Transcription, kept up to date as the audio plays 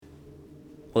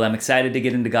Well, I'm excited to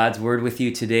get into God's Word with you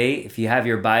today. If you have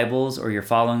your Bibles or you're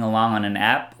following along on an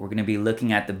app, we're going to be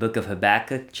looking at the book of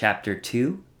Habakkuk, chapter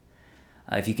 2.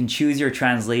 If you can choose your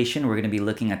translation, we're going to be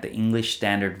looking at the English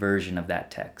Standard Version of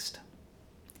that text.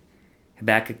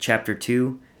 Habakkuk, chapter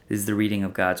 2, this is the reading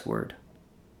of God's Word.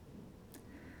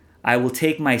 I will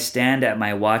take my stand at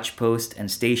my watchpost and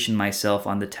station myself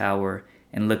on the tower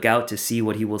and look out to see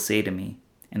what he will say to me,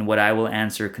 and what I will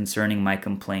answer concerning my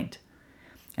complaint.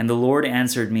 And the Lord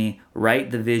answered me, write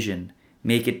the vision,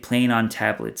 make it plain on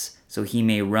tablets, so he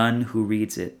may run who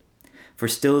reads it. For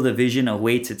still the vision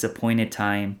awaits its appointed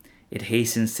time, it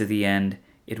hastens to the end,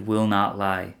 it will not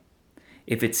lie.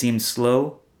 If it seems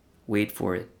slow, wait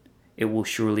for it. It will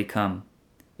surely come.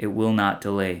 It will not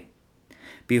delay.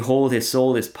 Behold, his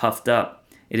soul is puffed up,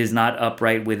 it is not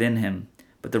upright within him,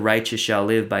 but the righteous shall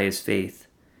live by his faith.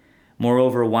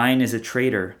 Moreover, wine is a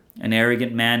traitor, an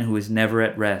arrogant man who is never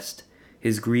at rest.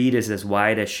 His greed is as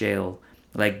wide as Sheol.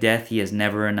 Like death, he has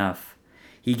never enough.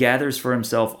 He gathers for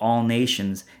himself all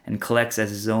nations and collects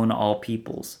as his own all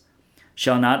peoples.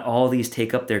 Shall not all these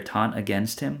take up their taunt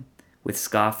against him, with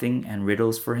scoffing and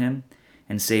riddles for him,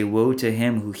 and say, woe to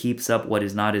him who heaps up what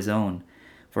is not his own,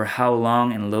 for how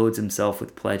long and loads himself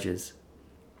with pledges?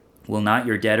 Will not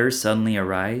your debtors suddenly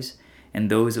arise,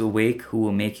 and those awake who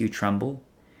will make you tremble?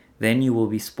 Then you will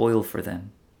be spoil for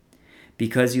them.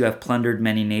 Because you have plundered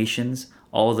many nations,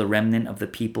 all the remnant of the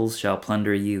peoples shall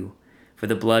plunder you, for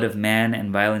the blood of man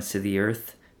and violence to the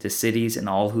earth, to cities and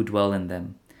all who dwell in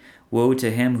them. Woe to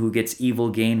him who gets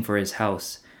evil gain for his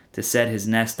house, to set his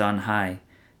nest on high,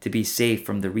 to be safe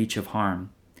from the reach of harm.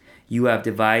 You have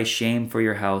devised shame for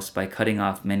your house by cutting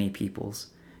off many peoples.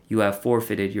 You have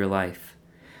forfeited your life.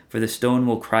 For the stone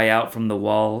will cry out from the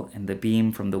wall, and the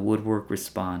beam from the woodwork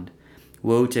respond.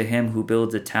 Woe to him who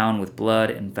builds a town with blood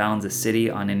and founds a city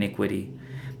on iniquity.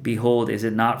 Behold, is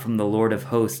it not from the Lord of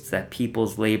hosts that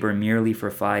peoples labor merely for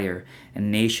fire,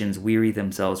 and nations weary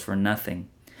themselves for nothing?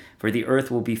 For the earth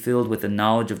will be filled with the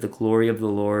knowledge of the glory of the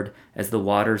Lord as the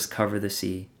waters cover the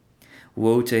sea.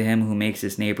 Woe to him who makes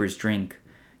his neighbors drink.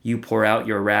 You pour out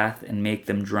your wrath and make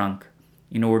them drunk,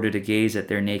 in order to gaze at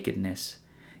their nakedness.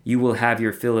 You will have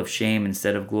your fill of shame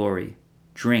instead of glory.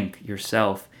 Drink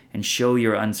yourself and show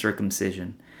your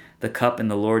uncircumcision. The cup in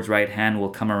the Lord's right hand will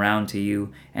come around to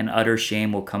you, and utter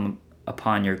shame will come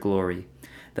upon your glory.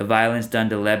 The violence done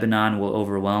to Lebanon will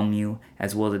overwhelm you,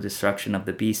 as will the destruction of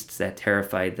the beasts that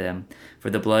terrified them, for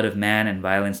the blood of man and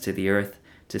violence to the earth,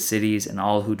 to cities and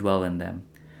all who dwell in them.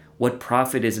 What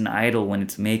profit is an idol when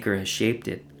its maker has shaped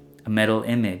it? A metal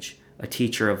image, a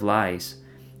teacher of lies.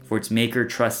 For its maker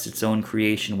trusts its own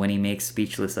creation when he makes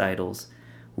speechless idols.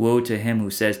 Woe to him who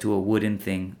says to a wooden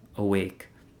thing, awake,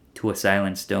 to a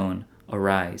silent stone,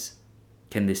 arise.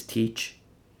 Can this teach?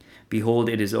 Behold,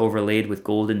 it is overlaid with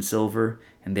gold and silver,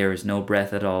 and there is no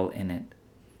breath at all in it.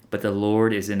 But the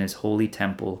Lord is in his holy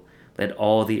temple. Let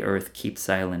all the earth keep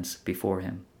silence before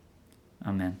him.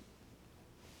 Amen.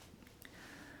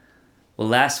 Well,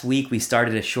 last week we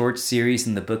started a short series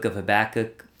in the book of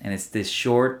Habakkuk, and it's this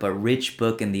short but rich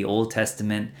book in the Old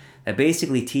Testament that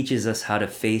basically teaches us how to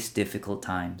face difficult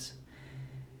times.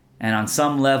 And on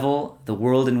some level, the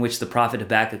world in which the prophet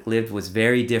Habakkuk lived was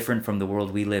very different from the world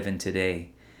we live in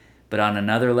today. But on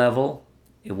another level,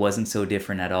 it wasn't so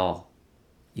different at all.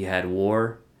 You had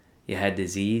war, you had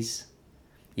disease,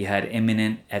 you had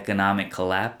imminent economic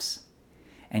collapse,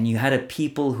 and you had a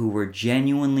people who were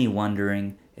genuinely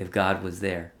wondering if God was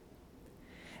there.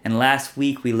 And last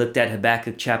week we looked at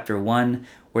Habakkuk chapter 1,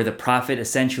 where the prophet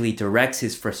essentially directs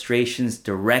his frustrations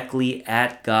directly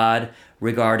at God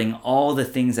regarding all the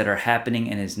things that are happening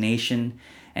in his nation.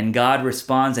 And God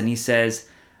responds and he says,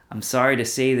 I'm sorry to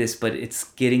say this, but it's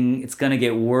going to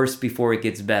get worse before it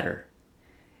gets better.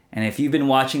 And if you've been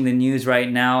watching the news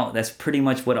right now, that's pretty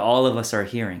much what all of us are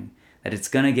hearing, that it's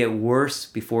going to get worse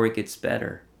before it gets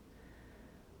better.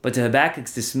 But to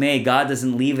Habakkuk's dismay, God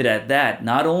doesn't leave it at that.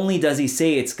 Not only does he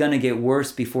say it's going to get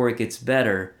worse before it gets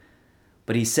better,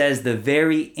 but he says the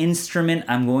very instrument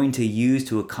I'm going to use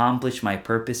to accomplish my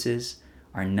purposes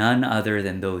are none other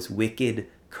than those wicked,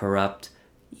 corrupt,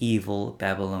 evil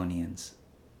Babylonians.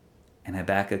 And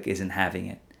Habakkuk isn't having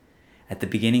it. At the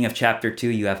beginning of chapter 2,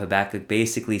 you have Habakkuk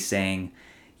basically saying,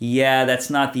 yeah, that's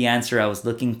not the answer I was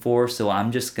looking for, so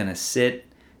I'm just going to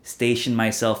station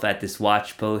myself at this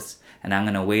watch post, and I'm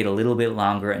going to wait a little bit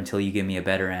longer until you give me a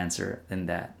better answer than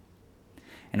that.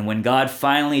 And when God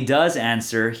finally does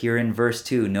answer, here in verse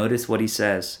 2, notice what he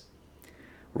says.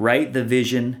 Write the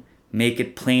vision, make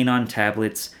it plain on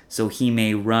tablets, so he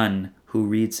may run who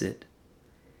reads it.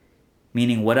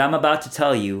 Meaning, what I'm about to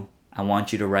tell you, I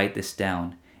want you to write this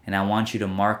down, and I want you to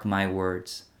mark my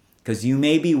words. Because you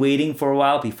may be waiting for a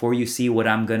while before you see what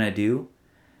I'm going to do,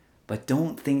 but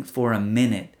don't think for a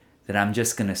minute that I'm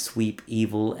just going to sweep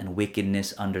evil and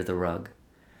wickedness under the rug.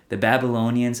 The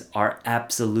Babylonians are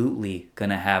absolutely going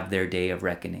to have their day of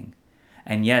reckoning.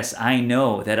 And yes, I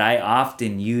know that I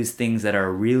often use things that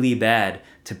are really bad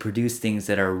to produce things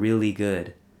that are really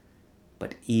good.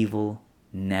 But evil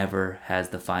never has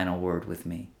the final word with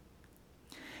me.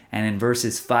 And in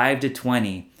verses 5 to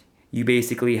 20, you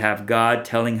basically have God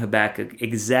telling Habakkuk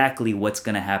exactly what's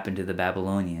going to happen to the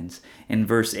Babylonians. In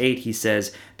verse 8, he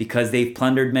says, because they've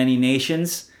plundered many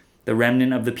nations, the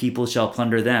remnant of the people shall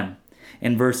plunder them.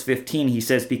 In verse 15, he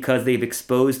says, because they've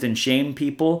exposed and shamed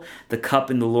people, the cup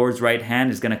in the Lord's right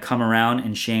hand is going to come around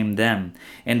and shame them.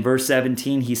 In verse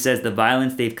 17, he says, the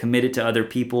violence they've committed to other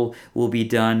people will be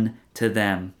done to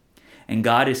them. And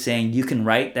God is saying, you can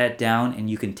write that down and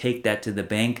you can take that to the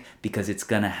bank because it's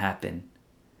going to happen.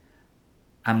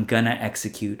 I'm going to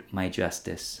execute my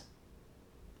justice.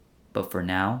 But for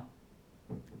now,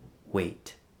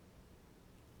 wait.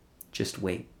 Just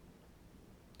wait.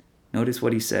 Notice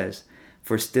what he says.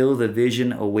 For still the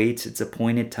vision awaits its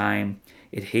appointed time.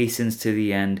 It hastens to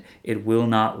the end. It will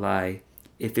not lie.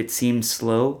 If it seems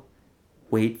slow,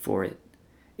 wait for it.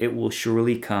 It will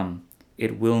surely come.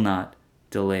 It will not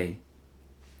delay.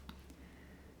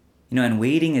 And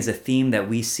waiting is a theme that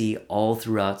we see all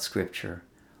throughout Scripture.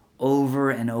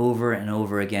 Over and over and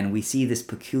over again, we see this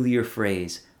peculiar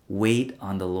phrase, wait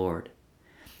on the Lord.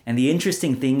 And the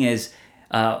interesting thing is,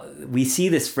 we see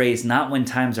this phrase not when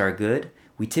times are good.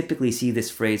 We typically see this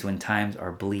phrase when times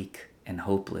are bleak and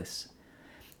hopeless.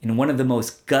 In one of the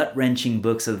most gut-wrenching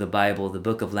books of the Bible, the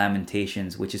book of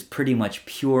Lamentations, which is pretty much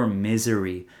pure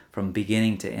misery from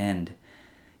beginning to end,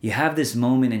 you have this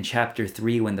moment in chapter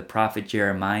 3 when the prophet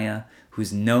Jeremiah,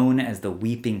 who's known as the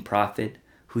weeping prophet,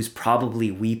 who's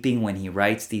probably weeping when he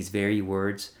writes these very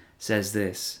words, says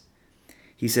this.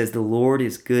 He says, the Lord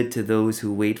is good to those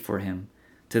who wait for him,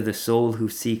 to the soul who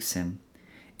seeks him.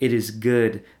 It is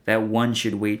good that one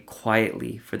should wait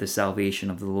quietly for the salvation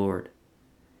of the Lord.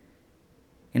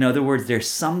 In other words, there's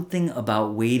something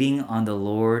about waiting on the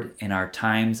Lord in our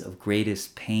times of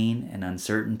greatest pain and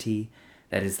uncertainty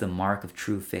that is the mark of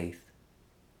true faith.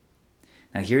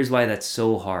 Now, here's why that's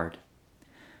so hard.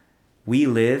 We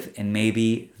live in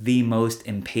maybe the most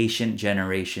impatient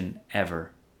generation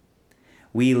ever.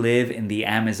 We live in the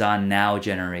Amazon Now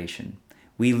generation.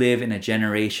 We live in a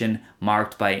generation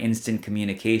marked by instant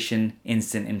communication,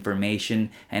 instant information,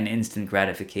 and instant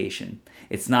gratification.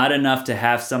 It's not enough to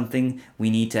have something, we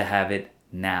need to have it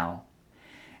now.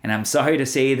 And I'm sorry to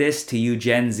say this to you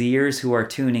Gen Zers who are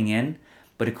tuning in,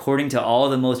 but according to all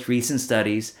the most recent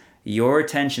studies, your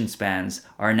attention spans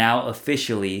are now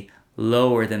officially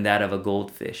lower than that of a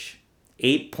goldfish.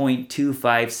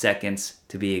 8.25 seconds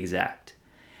to be exact.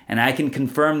 And I can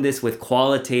confirm this with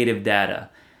qualitative data.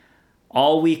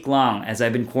 All week long, as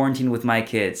I've been quarantined with my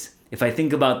kids, if I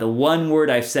think about the one word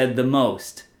I've said the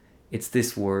most, it's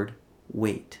this word,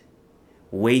 wait.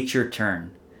 Wait your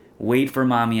turn. Wait for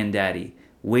mommy and daddy.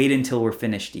 Wait until we're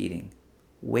finished eating.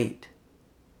 Wait.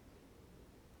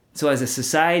 So as a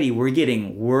society, we're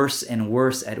getting worse and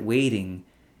worse at waiting,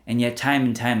 and yet time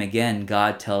and time again,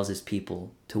 God tells his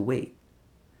people to wait.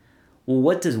 Well,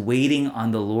 what does waiting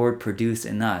on the Lord produce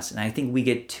in us? And I think we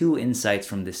get two insights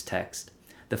from this text.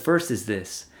 The first is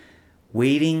this: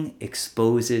 waiting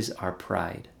exposes our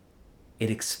pride. It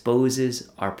exposes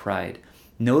our pride.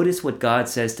 Notice what God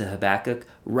says to Habakkuk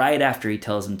right after he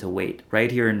tells him to wait.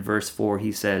 Right here in verse 4,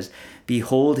 he says,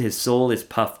 behold, his soul is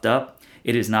puffed up.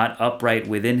 It is not upright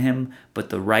within him, but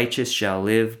the righteous shall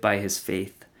live by his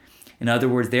faith. In other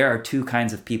words, there are two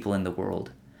kinds of people in the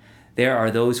world. There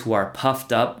are those who are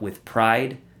puffed up with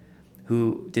pride,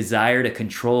 who desire to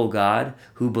control God,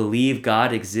 who believe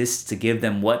God exists to give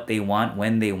them what they want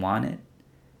when they want it.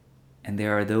 And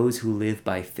there are those who live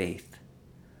by faith,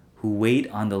 who wait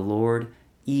on the Lord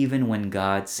even when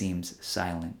God seems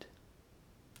silent.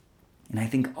 And I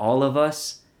think all of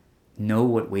us know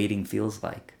what waiting feels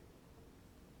like.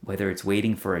 Whether it's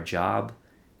waiting for a job,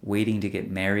 waiting to get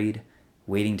married,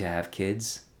 waiting to have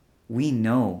kids, we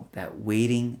know that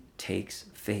waiting takes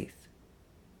faith.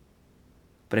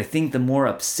 But I think the more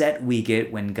upset we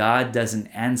get when God doesn't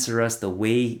answer us the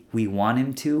way we want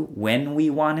him to, when we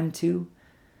want him to,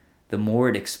 the more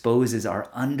it exposes our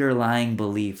underlying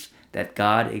belief that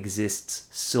God exists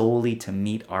solely to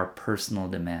meet our personal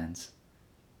demands.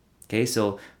 Okay,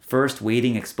 so first,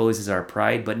 waiting exposes our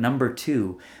pride, but number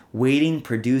two, waiting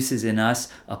produces in us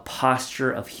a posture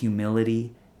of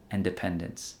humility and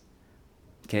dependence.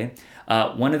 Okay,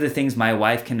 one of the things my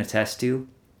wife can attest to,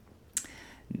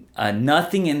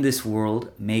 Nothing in this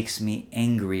world makes me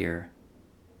angrier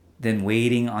than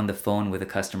waiting on the phone with a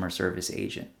customer service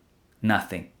agent.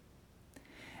 Nothing.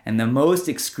 And the most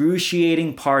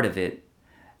excruciating part of it,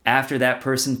 after that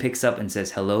person picks up and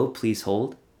says, "Hello, please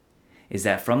hold," is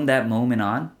that from that moment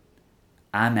on,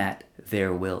 I'm at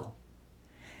their will.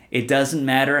 It doesn't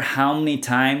matter how many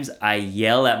times I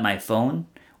yell at my phone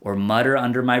or mutter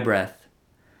under my breath,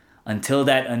 until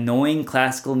that annoying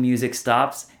classical music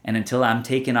stops and until I'm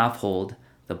taken off hold,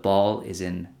 the ball is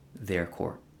in their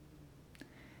court.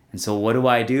 And so what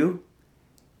do?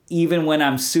 Even when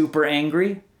I'm super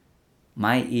angry,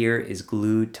 my ear is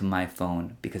glued to my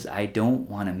phone because I don't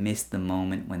want to miss the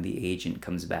moment when the agent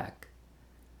comes back.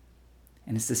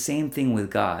 And it's the same thing with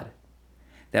God,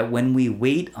 that when we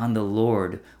wait on the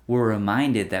Lord, we're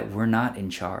reminded that we're not in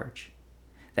charge,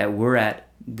 that we're at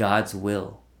God's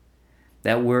will,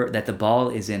 that the ball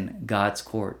is in God's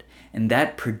court, and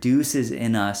that produces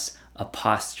in us a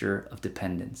posture of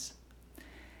dependence.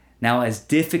 Now, as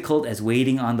difficult as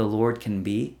waiting on the Lord can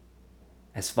be,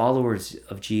 as followers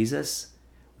of Jesus,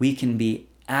 we can be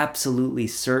absolutely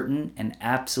certain and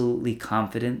absolutely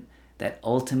confident that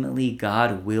ultimately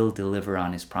God will deliver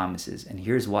on his promises. And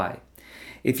here's why.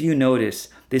 If you notice,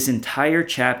 this entire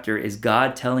chapter is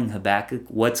God telling Habakkuk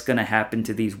what's going to happen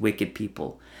to these wicked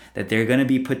people, that they're going to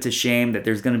be put to shame, that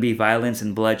there's going to be violence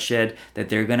and bloodshed, that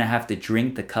they're going to have to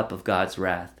drink the cup of God's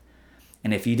wrath.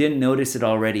 And if you didn't notice it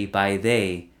already, by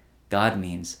they, God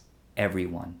means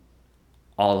everyone,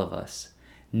 all of us.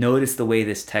 Notice the way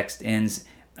this text ends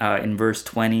in verse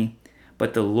 20.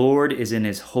 But the Lord is in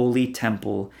his holy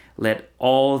temple. Let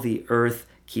all the earth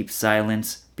keep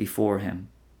silence before him.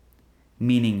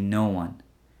 Meaning no one,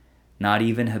 not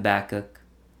even Habakkuk,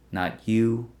 not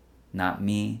you, not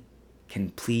me, can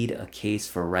plead a case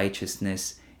for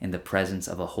righteousness in the presence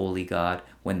of a holy God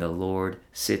when the Lord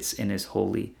sits in his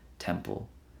holy temple.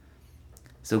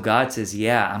 So God says,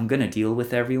 yeah, I'm going to deal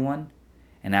with everyone,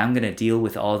 and I'm going to deal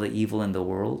with all the evil in the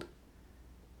world.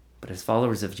 But as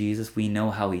followers of Jesus, we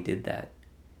know how he did that.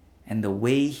 And the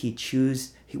way he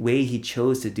chose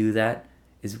to do that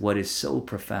is what is so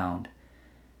profound.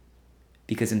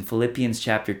 Because in Philippians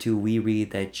chapter 2, we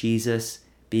read that Jesus,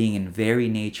 being in very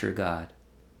nature God,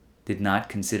 did not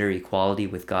consider equality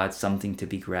with God something to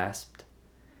be grasped,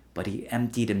 but he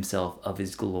emptied himself of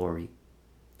his glory.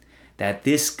 That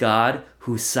this God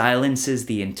who silences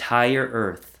the entire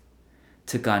earth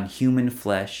took on human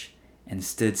flesh and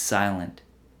stood silent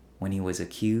when he was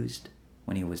accused,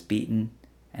 when he was beaten,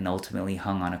 and ultimately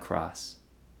hung on a cross.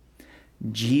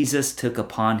 Jesus took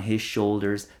upon his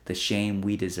shoulders the shame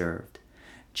we deserved.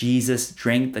 Jesus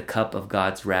drank the cup of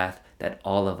God's wrath that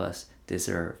all of us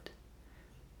deserved.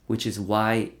 Which is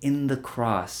why in the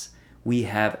cross we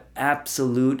have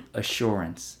absolute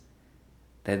assurance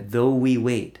that though we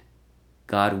wait,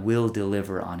 God will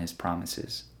deliver on his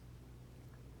promises.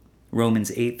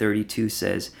 Romans 8:32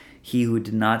 says, "He who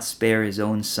did not spare his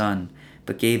own son,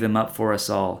 but gave him up for us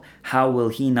all, how will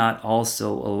he not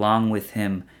also, along with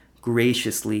him,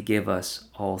 graciously give us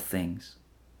all things?"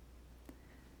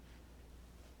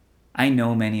 I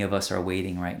know many of us are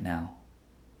waiting right now,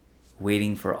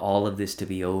 waiting for all of this to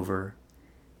be over,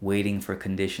 waiting for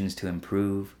conditions to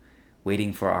improve,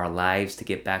 waiting for our lives to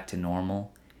get back to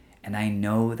normal. And I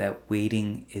know that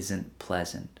waiting isn't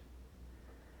pleasant.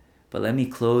 But let me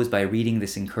close by reading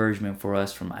this encouragement for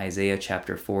us from Isaiah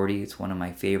chapter 40. It's one of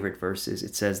my favorite verses.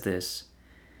 It says this,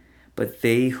 "But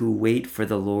they who wait for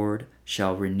the Lord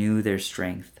shall renew their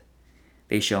strength.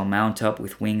 They shall mount up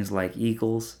with wings like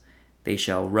eagles. They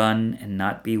shall run and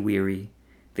not be weary.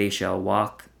 They shall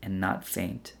walk and not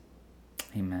faint."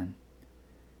 Amen.